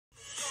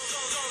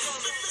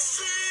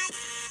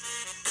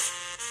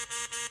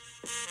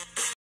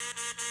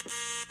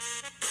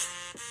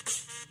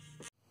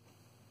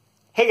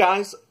Hey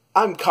guys,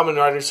 I'm Kamen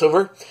Rider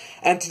Silver,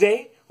 and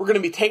today we're going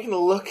to be taking a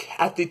look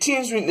at the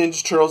Teenage Mutant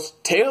Ninja Turtles,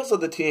 Tales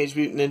of the Teenage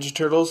Mutant Ninja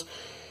Turtles,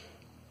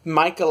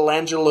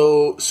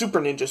 Michelangelo, Super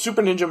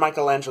Ninja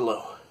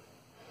Michelangelo.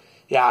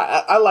 Yeah,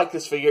 I like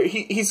this figure.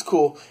 He's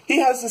cool. He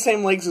has the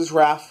same legs as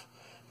Raph,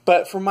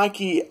 but for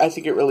Mikey, I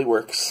think it really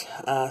works.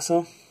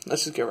 So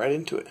let's just get right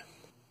into it.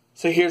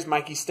 So here's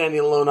Mikey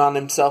standing alone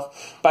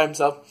by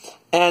himself.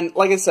 And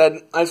like I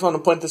said, I just want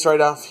to point this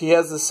right off. He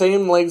has the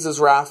same legs as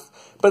Raph,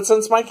 but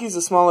since Mikey's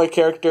a smaller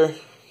character,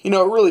 you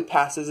know, it really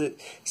passes it.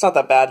 It's not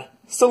that bad.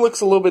 Still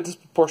looks a little bit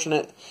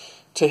disproportionate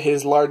to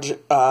his large,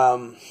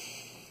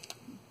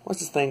 what's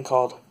this thing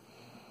called?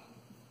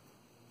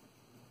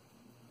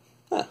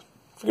 I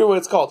forget what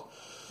it's called.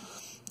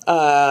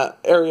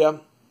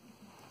 Area.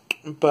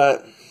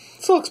 But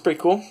it still looks pretty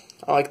cool.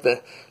 I like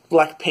the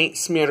black paint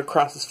smeared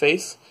across his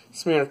face,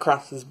 smeared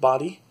across his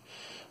body.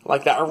 I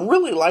like that. I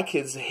really like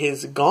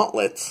his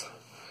gauntlets.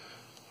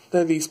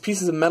 They're these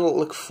pieces of metal that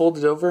look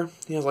folded over.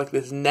 He has like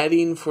this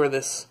netting for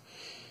this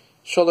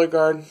shoulder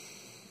guard.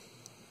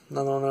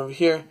 Another one over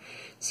here.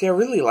 See, I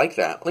really like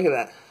that. Look at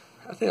that.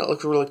 I think it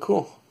looks really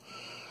cool.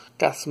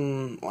 Got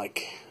some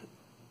like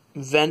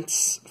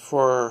vents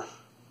for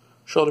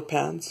shoulder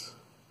pads.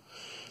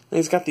 And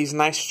he's got these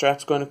nice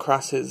straps going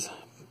across his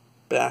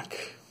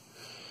back.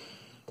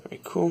 Very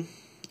cool.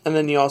 And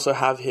then you also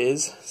have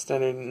his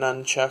standard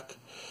nunchuck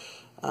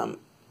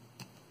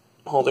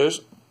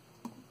holders,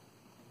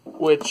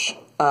 which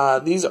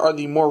these are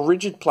the more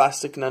rigid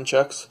plastic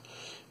nunchucks,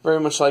 very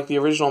much like the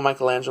original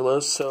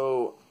Michelangelo's,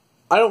 so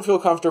I don't feel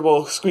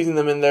comfortable squeezing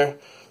them in there,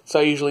 so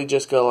I usually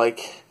just go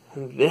like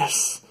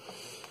this.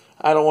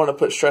 I don't want to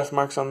put stress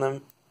marks on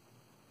them,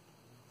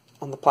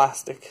 on the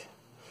plastic,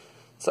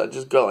 so I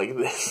just go like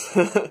this.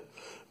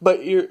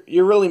 But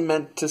you're really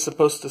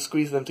supposed to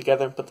squeeze them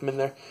together and put them in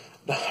there,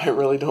 but I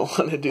really don't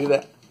want to do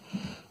that.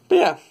 But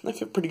yeah, they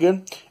feel pretty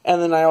good.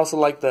 And then I also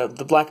like the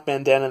black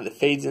bandana that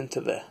fades into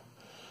the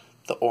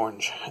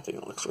orange. I think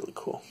it looks really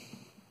cool.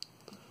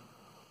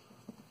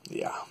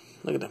 Yeah,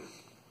 look at him.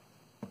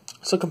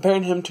 So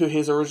comparing him to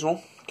his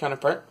original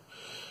counterpart,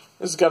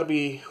 this has got to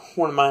be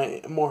one of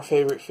my more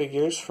favorite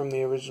figures from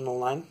the original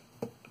line.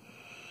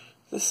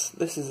 This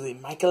is the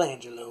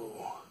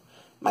Michelangelo.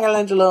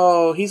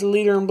 Michelangelo, he's a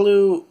leader in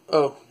blue.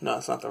 Oh, no,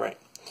 that's not the right.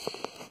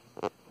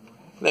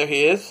 There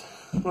he is.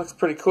 Looks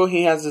pretty cool.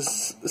 He has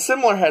this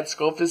similar head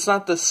sculpt. It's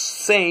not the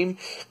same.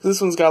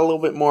 This one's got a little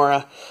bit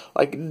more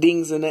like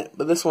dings in it,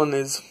 but this one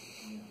is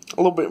a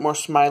little bit more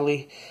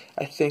smiley,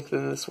 I think,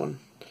 than this one.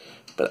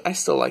 But I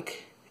still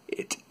like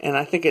it, and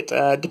I think it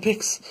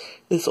depicts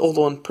this old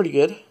one pretty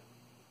good.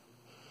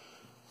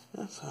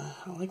 Yes,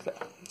 I like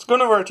that. Let's go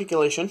over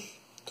articulation.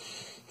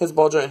 His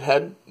ball joint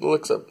head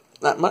looks up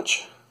that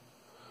much,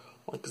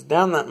 looks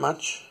down that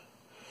much,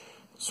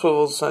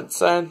 swivels side to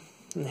side.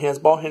 And he has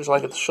ball hinge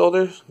like at the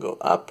shoulders, go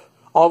up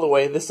all the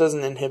way. This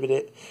doesn't inhibit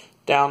it.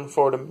 Down,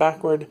 forward, and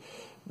backward.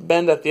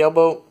 Bend at the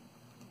elbow,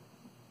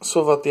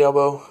 swivel at the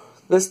elbow.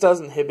 This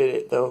does inhibit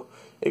it though,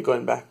 it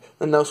going back.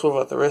 Then no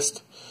swivel at the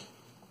wrist.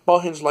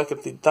 Ball hinge like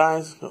at the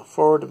thighs, go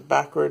forward and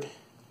backward,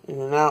 in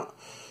and out.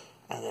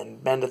 And then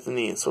bend at the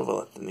knee and swivel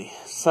at the knee.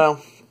 So,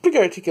 pretty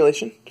good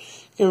articulation.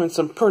 Giving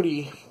some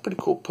pretty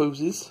cool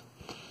poses.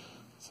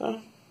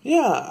 So,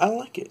 yeah, I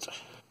like it.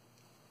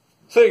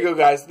 So there you go,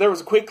 guys. There was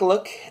a quick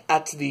look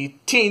at the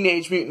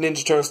Teenage Mutant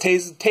Ninja Turtles,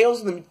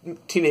 Tales of the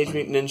Teenage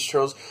Mutant Ninja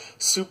Turtles,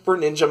 Super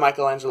Ninja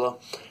Michelangelo.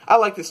 I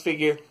like this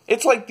figure.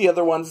 It's like the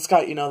other ones. It's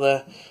got, you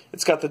know,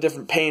 it's got the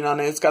different paint on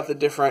it. It's got the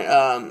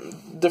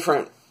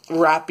different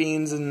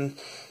wrappings and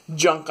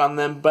junk on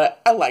them. But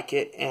I like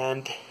it,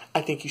 and I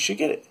think you should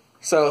get it.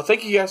 So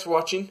thank you guys for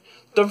watching.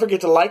 Don't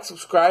forget to like,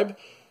 subscribe,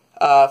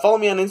 follow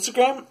me on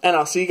Instagram, and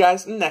I'll see you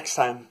guys next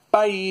time.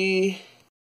 Bye.